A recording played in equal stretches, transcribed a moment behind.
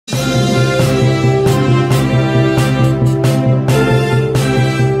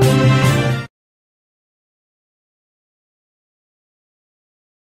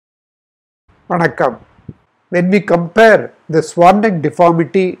Vanakkam. When we compare the swan neck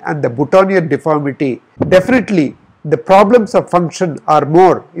deformity and the Boutonniere deformity, definitely the problems of function are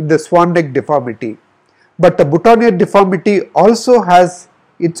more in the swan neck deformity. But the Boutonniere deformity also has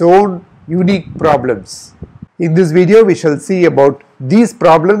its own unique problems. In this video, we shall see about these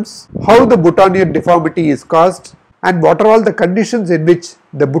problems, how the Boutonniere deformity is caused, and what are all the conditions in which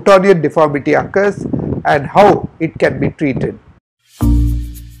the Boutonniere deformity occurs and how it can be treated.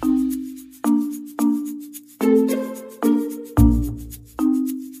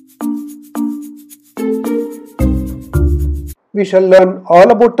 We shall learn all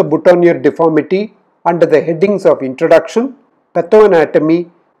about the Boutonniere deformity under the headings of Introduction,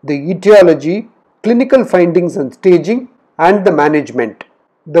 Patho-anatomy, the etiology, clinical findings and staging, and the management.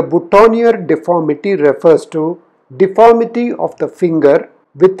 The Boutonniere deformity refers to deformity of the finger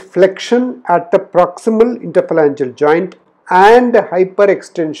with flexion at the proximal interphalangeal joint and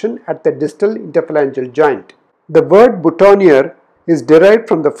hyperextension at the distal interphalangeal joint. The word Boutonniere is derived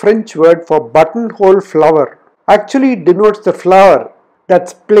from the French word for buttonhole flower. Actually, it denotes the flower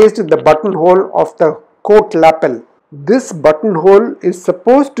that's placed in the buttonhole of the coat lapel. This buttonhole is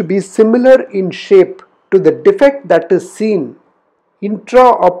supposed to be similar in shape to the defect that is seen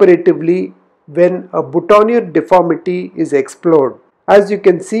intraoperatively when a Boutonniere deformity is explored. As you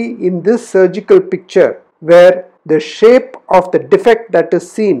can see in this surgical picture, where the shape of the defect that is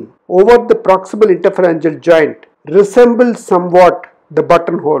seen over the proximal interphalangeal joint resembles somewhat the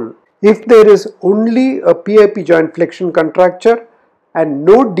buttonhole. If there is only a PIP joint flexion contracture and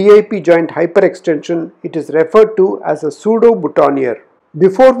no DIP joint hyperextension, it is referred to as a pseudo-Boutonniere.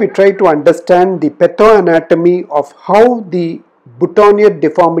 Before we try to understand the patho-anatomy of how the Boutonniere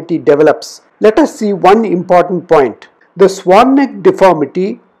deformity develops, let us see one important point. The swan neck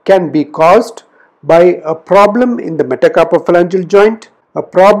deformity can be caused by a problem in the metacarpophalangeal joint, a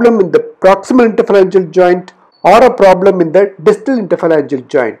problem in the proximal interphalangeal joint, or a problem in the distal interphalangeal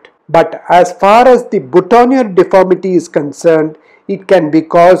joint. But as far as the Boutonniere deformity is concerned, it can be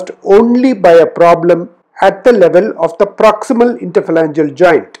caused only by a problem at the level of the proximal interphalangeal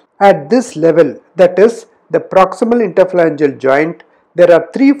joint. At this level, that is, the proximal interphalangeal joint, there are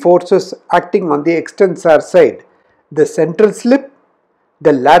three forces acting on the extensor side: the central slip,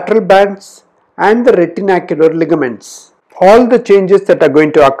 the lateral bands, and the retinacular ligaments. All the changes that are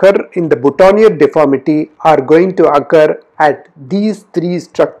going to occur in the Boutonniere deformity are going to occur at these three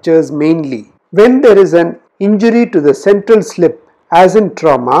structures mainly. When there is an injury to the central slip, as in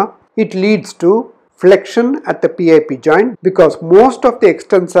trauma, it leads to flexion at the PIP joint because most of the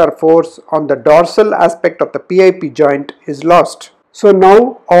extensor force on the dorsal aspect of the PIP joint is lost. So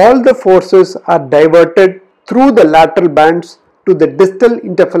now all the forces are diverted through the lateral bands to the distal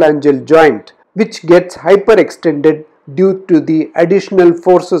interphalangeal joint, which gets hyperextended due to the additional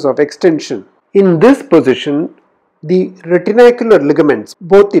forces of extension. In this position, the retinacular ligaments,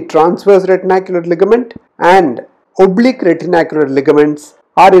 both the transverse retinacular ligament and oblique retinacular ligaments,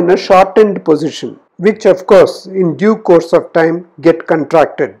 are in a shortened position, which of course in due course of time get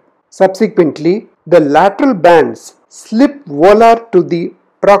contracted. Subsequently, the lateral bands slip volar to the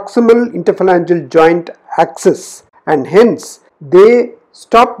proximal interphalangeal joint axis, and hence they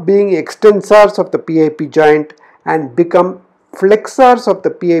stop being extensors of the PIP joint and become flexors of the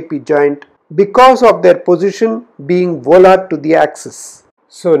PIP joint because of their position being volar to the axis.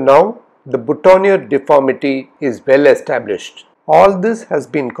 So now the Boutonniere deformity is well established. All this has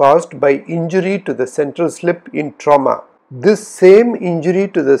been caused by injury to the central slip in trauma. This same injury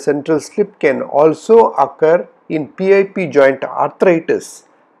to the central slip can also occur in PIP joint arthritis,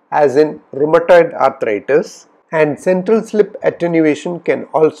 as in rheumatoid arthritis, and central slip attenuation can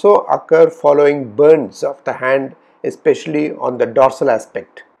also occur following burns of the hand, especially on the dorsal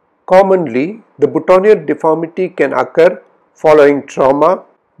aspect. Commonly, the Boutonniere deformity can occur following trauma,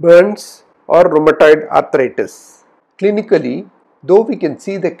 burns, or rheumatoid arthritis. Clinically, though we can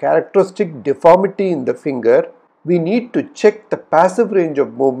see the characteristic deformity in the finger, we need to check the passive range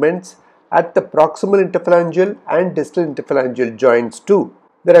of movements at the proximal interphalangeal and distal interphalangeal joints too.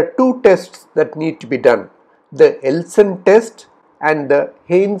 There are two tests that need to be done: the Elson test and the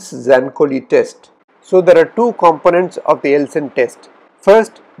Haynes-Zancoli test. So there are two components of the Elson test.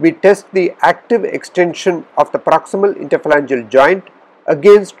 First, we test the active extension of the proximal interphalangeal joint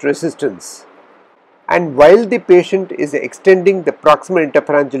against resistance. And while the patient is extending the proximal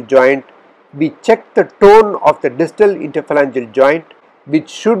interphalangeal joint, we check the tone of the distal interphalangeal joint, which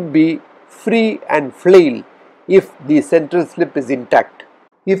should be free and flail if the central slip is intact.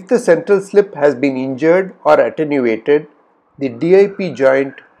 If the central slip has been injured or attenuated, the DIP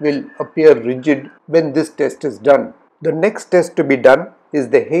joint will appear rigid when this test is done. The next test to be done is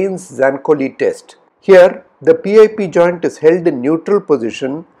the Haynes-Zancoli test. Here, the PIP joint is held in neutral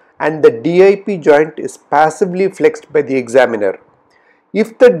position and the DIP joint is passively flexed by the examiner.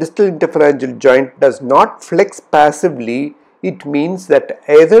 If the distal interphalangeal joint does not flex passively, it means that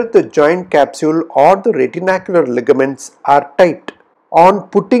either the joint capsule or the retinacular ligaments are tight. On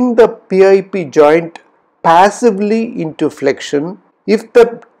putting the PIP joint passively into flexion, if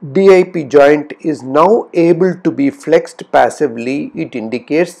the DIP joint is now able to be flexed passively, it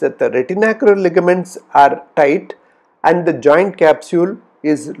indicates that the retinacular ligaments are tight and the joint capsule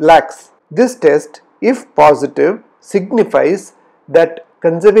is lax. This test, if positive, signifies that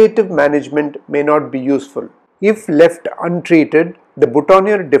conservative management may not be useful. If left untreated, the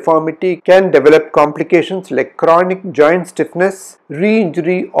boutonniere deformity can develop complications like chronic joint stiffness,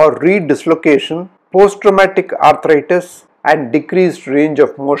 re-injury or re-dislocation, post-traumatic arthritis, and decreased range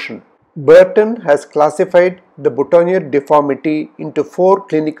of motion. Burton has classified the boutonniere deformity into 4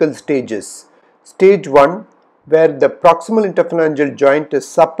 clinical stages. Stage 1, where the proximal interphalangeal joint is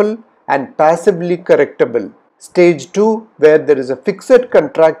supple and passively correctable. Stage 2, where there is a fixed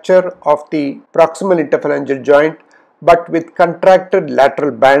contracture of the proximal interphalangeal joint but with contracted lateral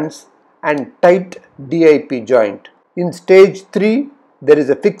bands and tight DIP joint. In stage 3, there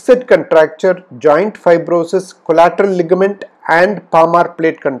is a fixed contracture, joint fibrosis, collateral ligament and palmar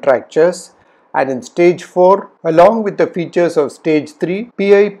plate contractures, and in stage 4, along with the features of stage 3,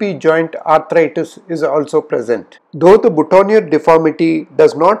 PIP joint arthritis is also present. Though the boutonniere deformity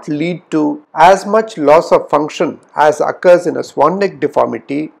does not lead to as much loss of function as occurs in a swan neck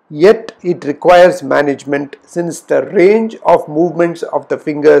deformity, yet it requires management since the range of movements of the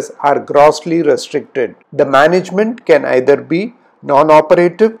fingers are grossly restricted. The management can either be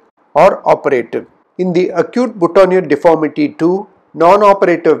non-operative or operative. In the acute boutonniere deformity too,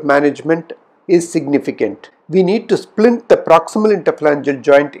 non-operative management is significant. We need to splint the proximal interphalangeal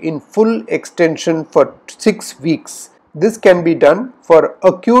joint in full extension for 6 weeks. This can be done for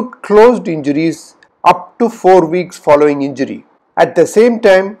acute closed injuries up to 4 weeks following injury. At the same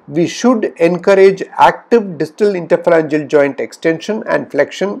time, we should encourage active distal interphalangeal joint extension and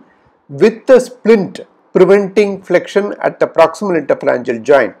flexion with the splint preventing flexion at the proximal interphalangeal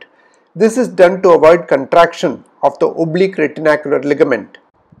joint. This is done to avoid contraction of the oblique retinacular ligament.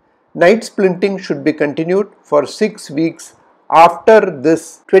 Night splinting should be continued for 6 weeks after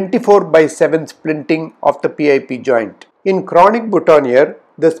this 24/7 splinting of the PIP joint. In chronic boutonniere,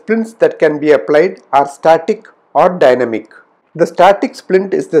 the splints that can be applied are static or dynamic. The static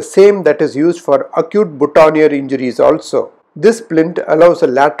splint is the same that is used for acute boutonniere injuries also. This splint allows the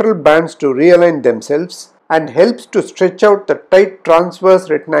lateral bands to realign themselves and helps to stretch out the tight transverse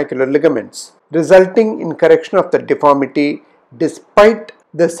retinacular ligaments, resulting in correction of the deformity despite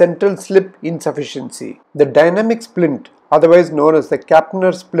the central slip insufficiency. The dynamic splint, otherwise known as the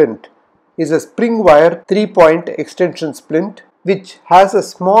Kapner splint, is a spring wire 3-point extension splint which has a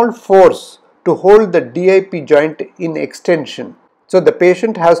small force to hold the DIP joint in extension. So the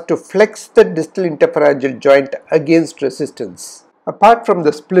patient has to flex the distal interphalangeal joint against resistance. Apart from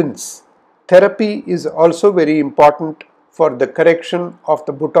the splints, therapy is also very important for the correction of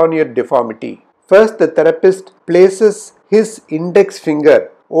the boutonniere deformity. First, the therapist places his index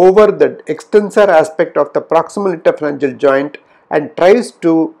finger over the extensor aspect of the proximal interphalangeal joint and tries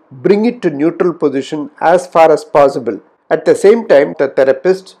to bring it to neutral position as far as possible. At the same time, the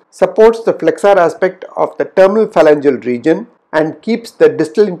therapist supports the flexor aspect of the terminal phalangeal region and keeps the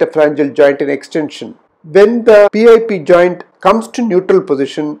distal interphalangeal joint in extension. When the PIP joint comes to neutral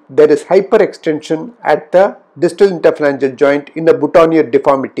position, there is hyperextension at the distal interphalangeal joint in a boutonniere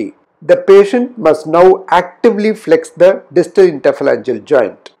deformity. The patient must now actively flex the distal interphalangeal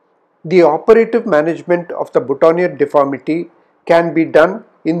joint. The operative management of the boutonniere deformity can be done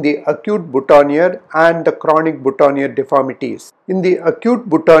in the acute boutonniere and the chronic boutonniere deformities. In the acute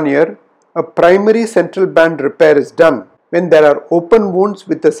boutonniere, a primary central band repair is done when there are open wounds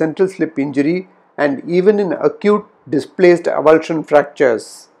with a central slip injury and even in acute displaced avulsion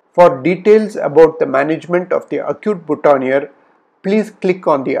fractures. For details about the management of the acute boutonniere, please click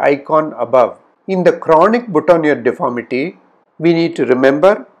on the icon above. In the chronic boutonniere deformity, we need to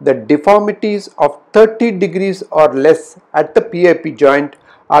remember that deformities of 30 degrees or less at the PIP joint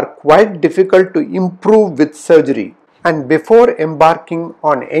are quite difficult to improve with surgery. And before embarking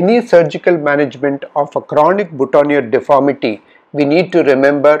on any surgical management of a chronic boutonniere deformity, we need to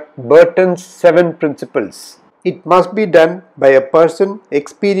remember Burton's 7 principles. It must be done by a person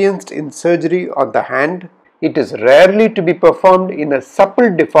experienced in surgery on the hand. It is rarely to be performed in a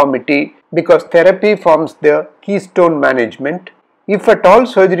supple deformity because therapy forms the keystone management. If at all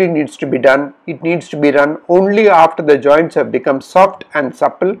surgery needs to be done, it needs to be done only after the joints have become soft and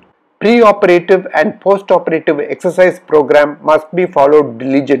supple. Pre-operative and post-operative exercise program must be followed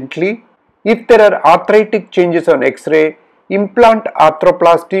diligently. If there are arthritic changes on X-ray, implant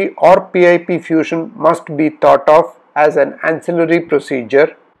arthroplasty or PIP fusion must be thought of as an ancillary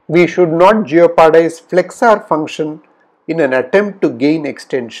procedure. We should not jeopardize flexor function in an attempt to gain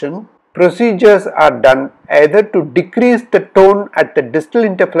extension. Procedures are done either to decrease the tone at the distal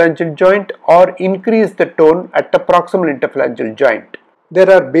interphalangeal joint or increase the tone at the proximal interphalangeal joint.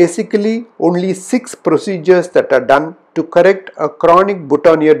 There are basically only 6 procedures that are done to correct a chronic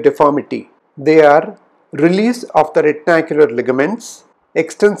boutonniere deformity. They are release of the retinacular ligaments,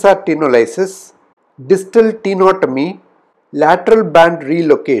 extensor tenolysis, distal tenotomy, lateral band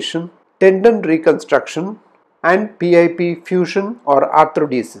relocation, tendon reconstruction, and PIP fusion or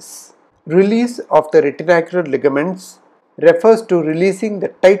arthrodesis. Release of the retinacular ligaments refers to releasing the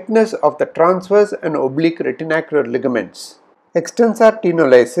tightness of the transverse and oblique retinacular ligaments. Extensor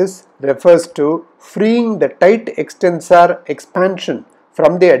tenolysis refers to freeing the tight extensor expansion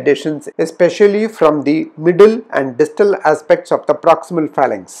from the adhesions, especially from the middle and distal aspects of the proximal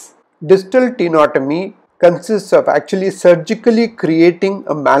phalanx. Distal tenotomy consists of actually surgically creating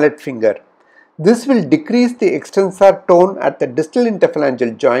a mallet finger. This will decrease the extensor tone at the distal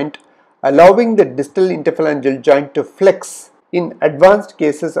interphalangeal joint, allowing the distal interphalangeal joint to flex in advanced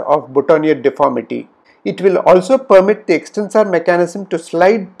cases of boutonniere deformity. It will also permit the extensor mechanism to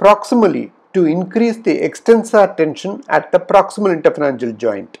slide proximally to increase the extensor tension at the proximal interphalangeal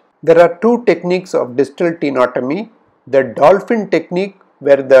joint. There are 2 techniques of distal tenotomy. The dolphin technique,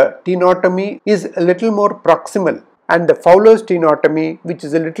 where the tenotomy is a little more proximal, and the Fowler's tenotomy, which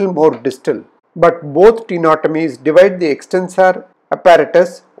is a little more distal. But both tenotomies divide the extensor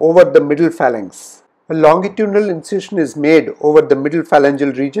apparatus over the middle phalanx. A longitudinal incision is made over the middle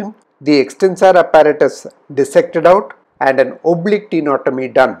phalangeal region, the extensor apparatus dissected out, and an oblique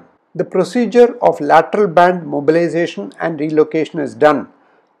tenotomy done. The procedure of lateral band mobilization and relocation is done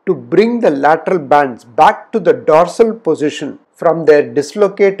to bring the lateral bands back to the dorsal position from their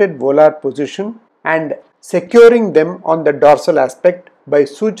dislocated volar position and securing them on the dorsal aspect by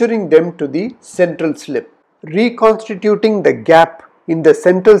suturing them to the central slip. Reconstituting the gap in the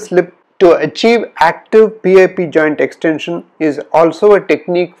central slip to achieve active PIP joint extension is also a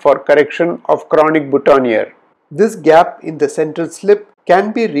technique for correction of chronic boutonniere. This gap in the central slip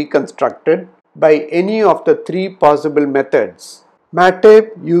can be reconstructed by any of the 3 possible methods.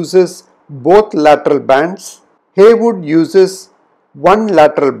 Matte uses both lateral bands, Haywood uses one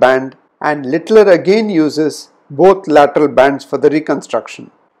lateral band, and Littler again uses both lateral bands for the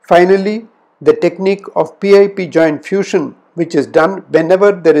reconstruction. Finally, the technique of PIP joint fusion, which is done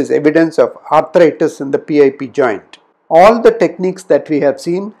whenever there is evidence of arthritis in the PIP joint. All the techniques that we have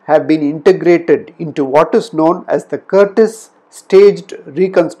seen have been integrated into what is known as the Curtis staged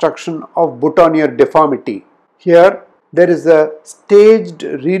reconstruction of boutonniere deformity. Here, there is a staged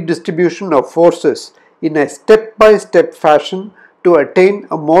redistribution of forces in a step-by-step fashion to attain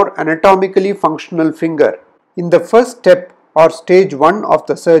a more anatomically functional finger. In the first step or stage 1 of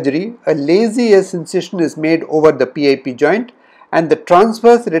the surgery, a lazy S incision is made over the PIP joint and the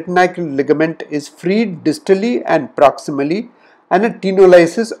transverse retinacular ligament is freed distally and proximally, and a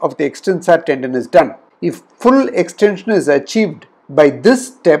tenolysis of the extensor tendon is done. If full extension is achieved by this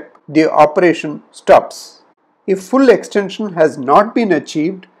step, the operation stops. If full extension has not been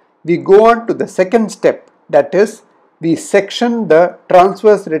achieved, we go on to the second step, that is, we section the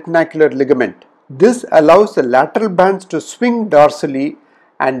transverse retinacular ligament. This allows the lateral bands to swing dorsally,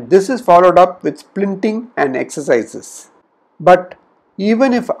 and this is followed up with splinting and exercises. But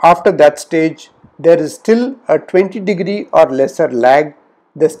even if after that stage there is still a 20-degree or lesser lag,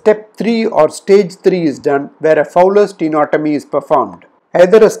 the step 3 or stage 3 is done, where a Fowler's tenotomy is performed.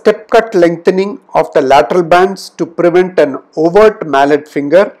 Either a step cut lengthening of the lateral bands to prevent an overt mallet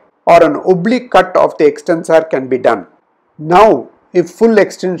finger or an oblique cut of the extensor can be done. Now, if full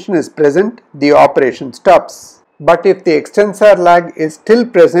extension is present, the operation stops. But if the extensor lag is still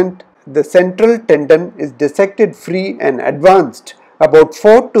present, the central tendon is dissected free and advanced about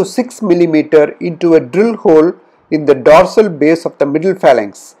 4 to 6 mm into a drill hole in the dorsal base of the middle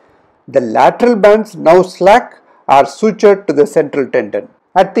phalanx. The lateral bands, now slack, are sutured to the central tendon.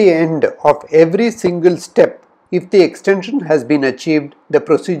 At the end of every single step, if the extension has been achieved, the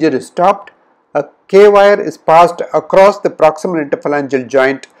procedure is stopped. A K-wire is passed across the proximal interphalangeal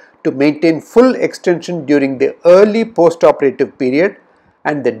joint to maintain full extension during the early postoperative period,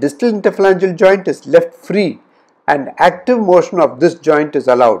 and the distal interphalangeal joint is left free and active motion of this joint is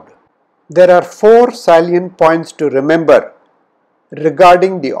allowed. There are 4 salient points to remember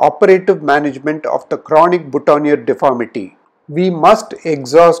regarding the operative management of the chronic boutonniere deformity. We must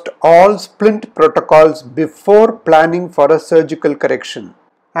exhaust all splint protocols before planning for a surgical correction.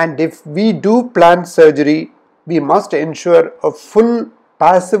 And if we do plan surgery, we must ensure a full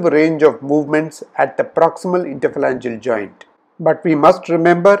passive range of movements at the proximal interphalangeal joint. But we must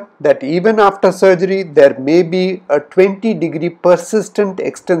remember that even after surgery, there may be a 20-degree persistent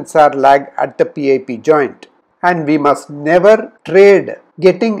extensor lag at the PIP joint. And we must never trade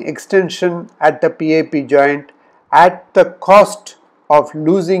getting extension at the PIP joint at the cost of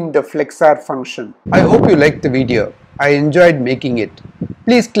losing the flexor function. I hope you liked the video. I enjoyed making it.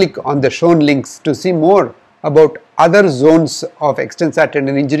 Please click on the shown links to see more about other zones of extensor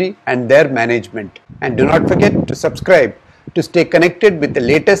tendon injury and their management. And do not forget to subscribe to stay connected with the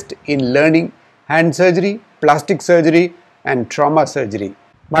latest in learning hand surgery, plastic surgery and trauma surgery.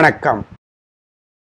 Vanakkam.